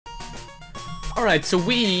Alright, so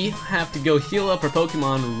we have to go heal up our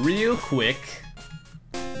Pokemon real quick.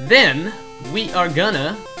 Then, we are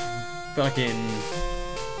gonna fucking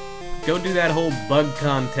go do that whole bug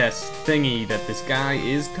contest thingy that this guy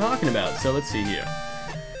is talking about. So let's see here.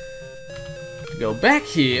 Go back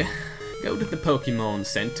here, go to the Pokemon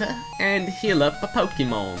Center, and heal up the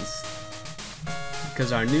Pokemons.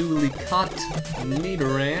 Because our newly caught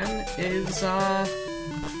Nidoran is,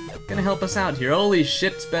 gonna help us out here. Holy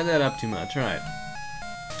shit, sped that up too much, right.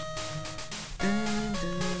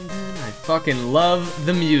 I fucking love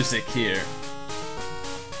the music here.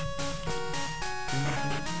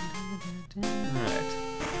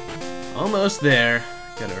 Alright. Almost there.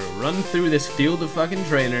 Gotta run through this field of fucking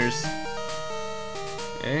trainers.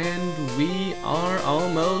 And we are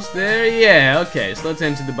almost there. Yeah, okay, so let's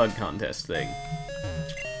enter the bug contest thing.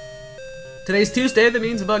 Today's Tuesday, that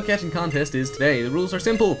means the bug catching contest is today. The rules are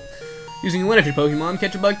simple. Using one of your Pokemon,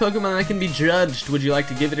 catch a bug Pokemon that can be judged. Would you like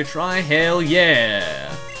to give it a try? Hell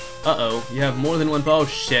yeah! Uh-oh, you have more than one. Oh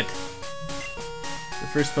shit. The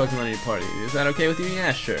first Pokemon in your party. Is that okay with you?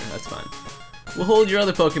 Yeah, sure, that's fine. We'll hold your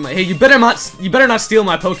other Pokemon. Hey, you better not steal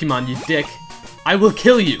my Pokemon, you dick. I will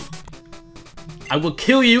kill you. I will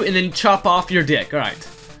kill you and then chop off your dick. Alright.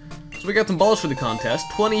 So we got some balls for the contest.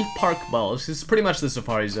 20 park balls. This is pretty much the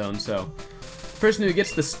Safari Zone, so the person who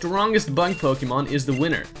gets the strongest bug Pokemon is the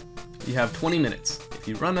winner. You have 20 minutes. If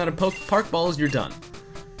you run out of park balls, you're done.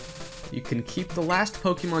 You can keep the last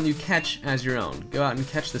Pokemon you catch as your own. Go out and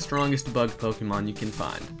catch the strongest bug Pokemon you can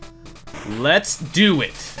find. Let's do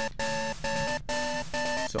it!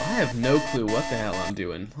 So I have no clue what the hell I'm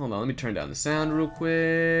doing. Hold on, let me turn down the sound real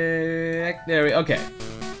quick. There we okay.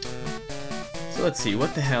 So let's see,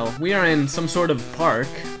 what the hell? We are in some sort of park.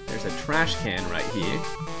 There's a trash can right here.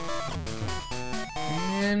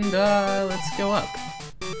 And let's go up.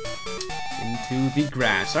 Into the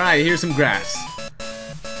grass. Alright, here's some grass.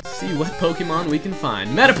 Let's see what Pokemon we can find.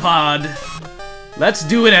 Metapod! Let's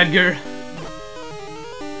do it, Edgar!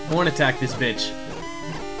 Horn attack this bitch.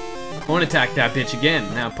 Horn attack that bitch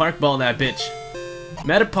again. Now park ball that bitch.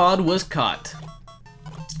 Metapod was caught.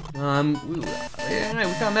 Yeah, we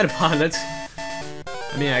got Metapod. That's.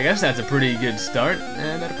 I mean, I guess that's a pretty good start.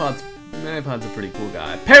 Metapod's a pretty cool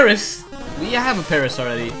guy. Paris. We have a Paris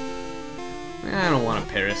already. I don't want a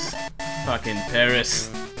Paris. Fucking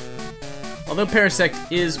Paris. Although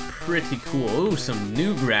Parasect is pretty cool. Ooh, some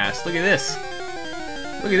new grass. Look at this.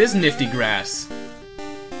 Look at this nifty grass.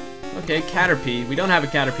 Okay, Caterpie. We don't have a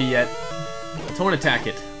Caterpie yet. Let's horn attack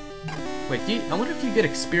it. Wait, I wonder if you get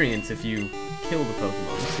experience if you kill the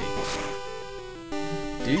Pokemon. Let's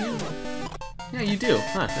see. Do you? Yeah, you do.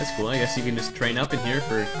 Huh, that's cool. I guess you can just train up in here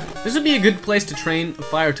for... This would be a good place to train a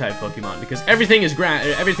Fire-type Pokemon, because everything is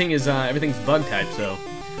everything's Bug-type, so...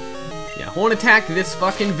 Yeah, horn attack this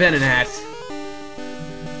fucking Venonat.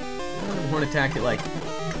 Horn attack it like...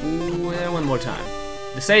 one more time.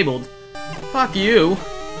 Disabled. Fuck you!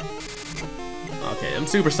 Okay, I'm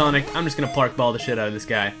supersonic. I'm just gonna park ball the shit out of this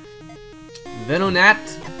guy. Venonat.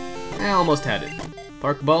 I almost had it.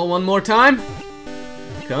 Park ball one more time.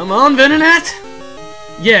 Come on, Venonat!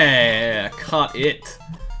 Yeah, caught it.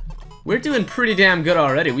 We're doing pretty damn good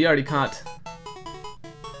already. We already caught...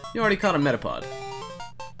 You already caught a Metapod.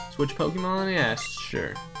 Switch Pokemon? Yeah,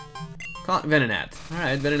 sure. Caught Venonat.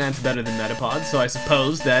 Alright, Venonat's better than Metapod, so I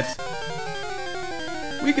suppose that...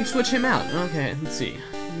 we could switch him out. Okay, let's see.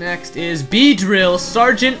 Next is Beedrill,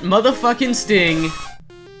 Sergeant Motherfucking Sting.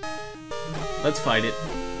 Let's fight it.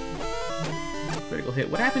 Critical hit.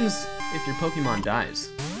 What happens if your Pokemon dies?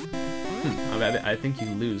 I think you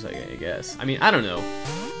lose, I guess. I mean, I don't know.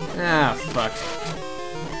 Ah, fuck.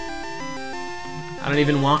 I don't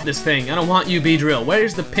even want this thing. I don't want you, Beedrill.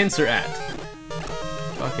 Where's the pincer at?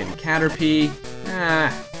 Fucking Caterpie.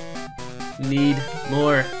 Ah. Need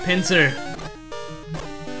more pincer.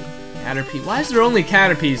 Caterpie. Why is there only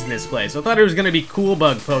Caterpies in this place? I thought it was gonna be cool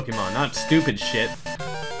bug Pokemon, not stupid shit.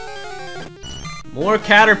 More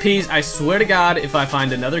Caterpies. I swear to God, if I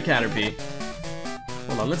find another Caterpie.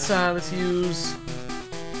 Hold on, let's use...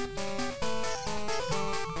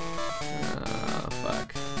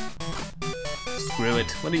 fuck. Screw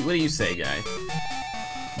it. What do you say, guy?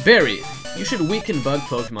 Barry, you should weaken bug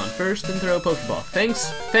Pokemon first, then throw a Pokeball.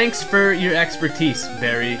 Thanks for your expertise,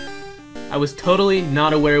 Barry. I was totally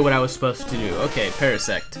not aware what I was supposed to do. Okay,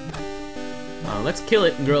 Parasect. Let's kill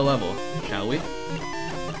it and grow a level, shall we?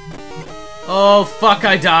 Oh, fuck,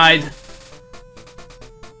 I died.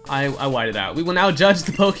 I whited out. We will now judge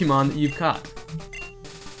the Pokemon that you've caught.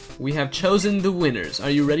 We have chosen the winners. Are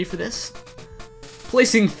you ready for this?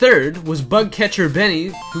 Placing third was Bug Catcher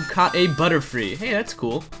Benny, who caught a Butterfree. Hey, that's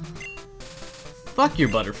cool. Fuck your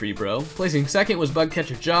Butterfree, bro. Placing second was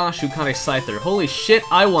Bugcatcher Josh, who caught a Scyther. Holy shit,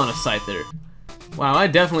 I want a Scyther. Wow, I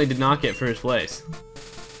definitely did not get first place.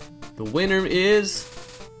 The winner is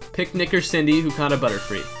Picnicker Cindy, who caught a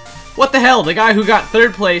Butterfree. What the hell? The guy who got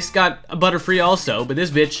third place got a Butterfree also, but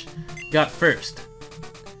this bitch got first.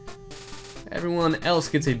 Everyone else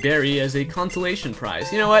gets a berry as a consolation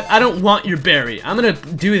prize. You know what? I don't want your berry. I'm gonna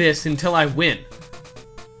do this until I win.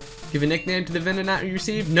 Give a nickname to the Venonat you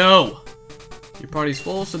received? No! Your party's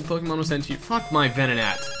full, so the Pokemon was sent to you. Fuck my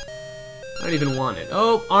Venonat. I don't even want it.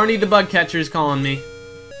 Oh, Arnie the bug catcher is calling me.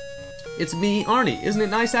 It's me, Arnie. Isn't it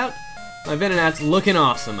nice out? My Venonat's looking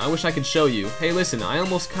awesome. I wish I could show you. Hey, listen, I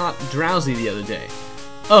almost caught Drowsy the other day.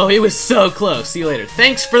 Oh, he was so close. See you later.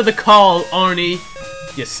 Thanks for the call, Arnie.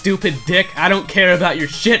 You stupid dick. I don't care about your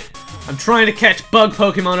shit. I'm trying to catch bug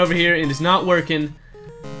Pokemon over here, and it's not working.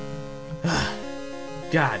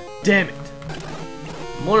 God damn it.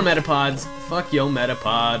 More Metapods. Fuck yo,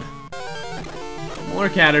 Metapod. More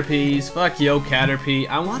Caterpies. Fuck yo, Caterpie.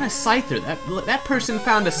 I want a Scyther. That person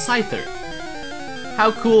found a Scyther.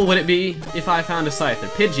 How cool would it be if I found a Scyther?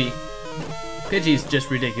 Pidgey. Pidgey's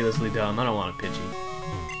just ridiculously dumb. I don't want a Pidgey.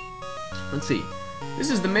 Let's see.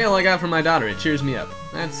 This is the mail I got from my daughter. It cheers me up.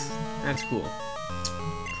 That's cool.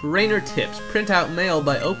 Trainer tips. Print out mail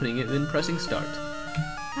by opening it, then pressing start.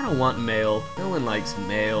 I don't want mail. No one likes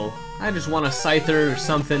mail. I just want a Scyther or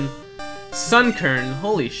something. Sunkern.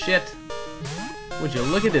 Holy shit. Would you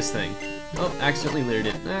look at this thing? Oh, accidentally leered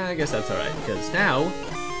it. I guess that's alright, because now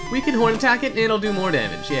we can Horn Attack it and it'll do more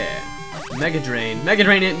damage. Yeah. Mega Drain. Mega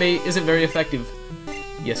Drain isn't very effective.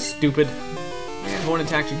 You stupid. And Horn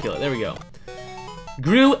Attack should kill it. There we go.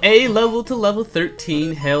 Grew a level to level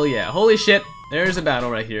 13. Hell yeah. Holy shit. There's a battle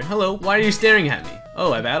right here. Hello. Why are you staring at me?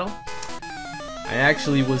 Oh, I battle? I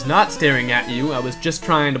actually was not staring at you. I was just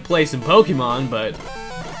trying to play some Pokemon, but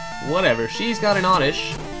whatever. She's got an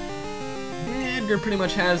Oddish. Edgar pretty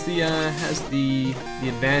much has the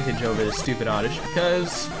advantage over this stupid Oddish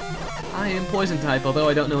because I am Poison type, although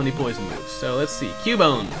I don't know any Poison moves. So let's see.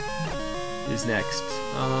 Cubone is next.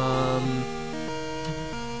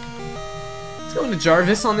 Let's go into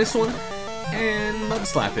Jarvis on this one and Mud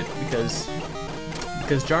Slap it because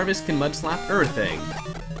Jarvis can Mud Slap everything.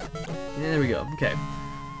 Yeah, there we go. Okay.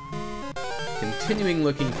 Continuing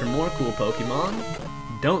looking for more cool Pokemon.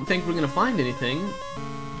 Don't think we're gonna find anything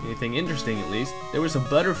interesting at least. There was a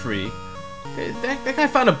Butterfree. That guy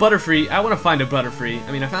found a Butterfree. I want to find a Butterfree.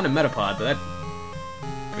 I mean, I found a Metapod, but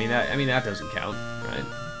that doesn't count, right?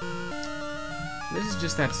 This is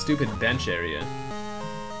just that stupid bench area.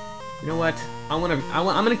 You know what? I'm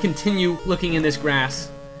gonna continue looking in this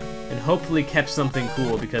grass and hopefully catch something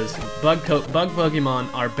cool because bug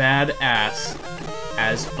Pokemon are badass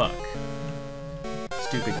as fuck.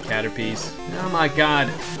 Stupid Caterpies. Oh my god.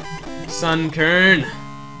 Sunkern.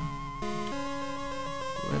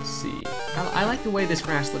 Let's see. I like the way this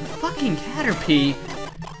grass looks. Fucking Caterpie!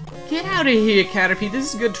 Get out of here, Caterpie!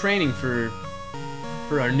 This is good training for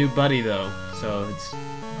our new buddy, though. So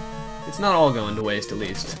it's not all going to waste, at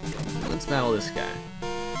least. Let's battle this guy.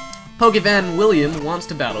 Pokefan William wants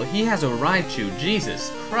to battle. He has a Raichu. Jesus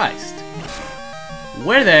Christ!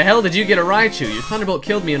 Where the hell did you get a Raichu? Your Thunderbolt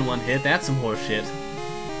killed me in one hit. That's some horseshit.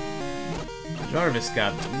 Jarvis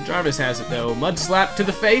has it though. Mud Slap to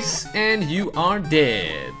the face, and you are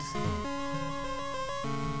dead.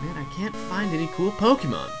 Man, I can't find any cool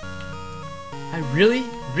Pokemon. I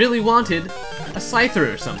really wanted a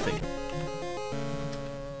Scyther or something.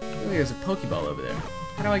 Look, there's a Pokeball over there.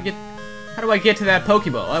 How do I get to that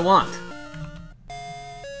Pokeball? I want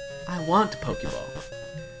Pokeball.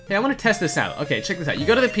 Hey, I want to test this out. Okay, check this out. You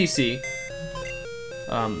go to the PC.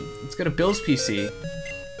 Let's go to Bill's PC.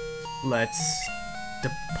 Let's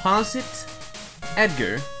deposit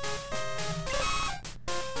Edgar.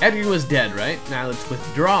 Edgar was dead, right? Now let's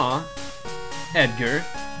withdraw Edgar.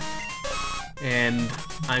 And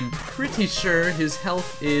I'm pretty sure his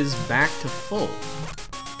health is back to full.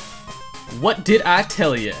 What did I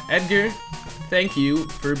tell you? Edgar, thank you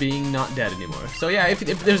for being not dead anymore. So yeah, if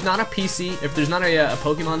there's not a PC, if there's not a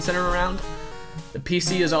Pokemon Center around, the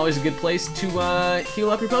PC is always a good place to heal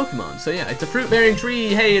up your Pokemon. So yeah, it's a fruit-bearing tree.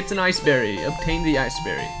 Hey, it's an ice berry. Obtain the ice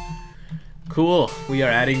berry. Cool. We are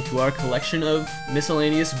adding to our collection of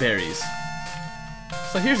miscellaneous berries.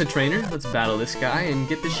 So here's a trainer. Let's battle this guy and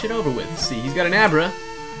get this shit over with. See, he's got an Abra.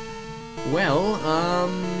 Well, I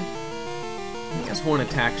guess Horn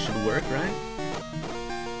Attack should work, right?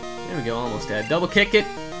 There we go, almost dead. Double kick it,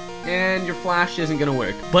 and your Flash isn't gonna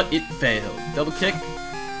work, but it failed. Double kick.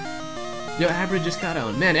 Yo, Abra just got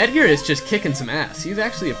on. Man, Edgar is just kicking some ass. He's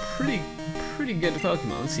actually a pretty good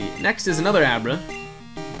Pokemon. Let's see. Next is another Abra.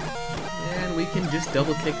 And we freaking just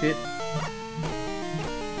double kicked it.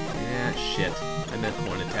 Yeah, shit. I meant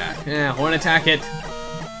horn attack. Yeah, horn attack it.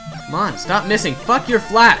 Come on, stop missing. Fuck your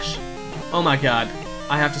flash. Oh my god.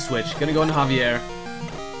 I have to switch. Gonna go into Javier.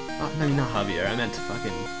 Oh, no, not Javier. I meant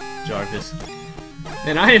fucking Jarvis.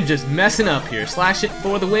 Man, I am just messing up here. Slash it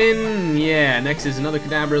for the win. Yeah, next is another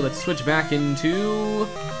Kadabra. Let's switch back into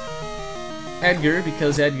Edgar,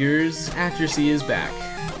 because Edgar's accuracy is back.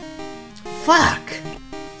 Fuck!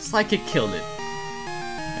 Psychic killed it.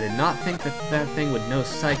 I did not think that that thing would know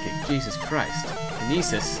Psychic. Jesus Christ.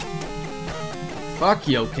 Kinesis. Fuck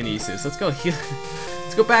yo, Kinesis. Let's go heal.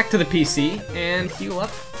 Let's go back to the PC and heal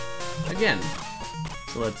up again.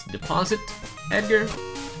 So let's deposit Edgar.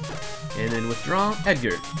 And then withdraw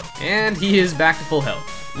Edgar. And he is back to full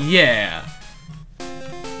health. Yeah!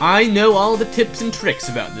 I know all the tips and tricks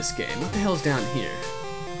about this game. What the hell's down here?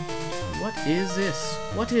 What is this?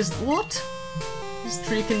 What? This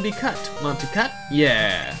tree can be cut. Want to cut?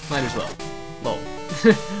 Yeah, might as well. Lol.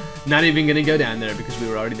 Not even gonna go down there because we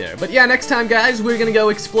were already there. But yeah, next time, guys, we're gonna go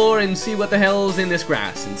explore and see what the hell's in this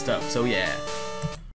grass and stuff. So yeah.